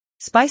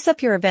Spice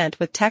up your event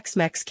with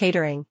Tex-Mex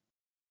catering.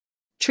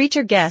 Treat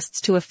your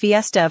guests to a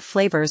fiesta of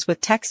flavors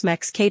with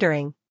Tex-Mex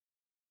catering.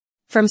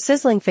 From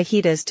sizzling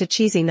fajitas to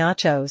cheesy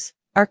nachos,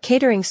 our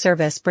catering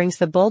service brings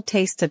the bold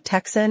tastes of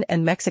Texan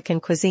and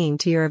Mexican cuisine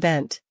to your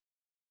event.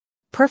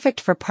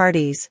 Perfect for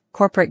parties,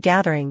 corporate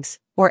gatherings,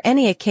 or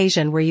any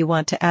occasion where you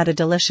want to add a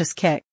delicious kick.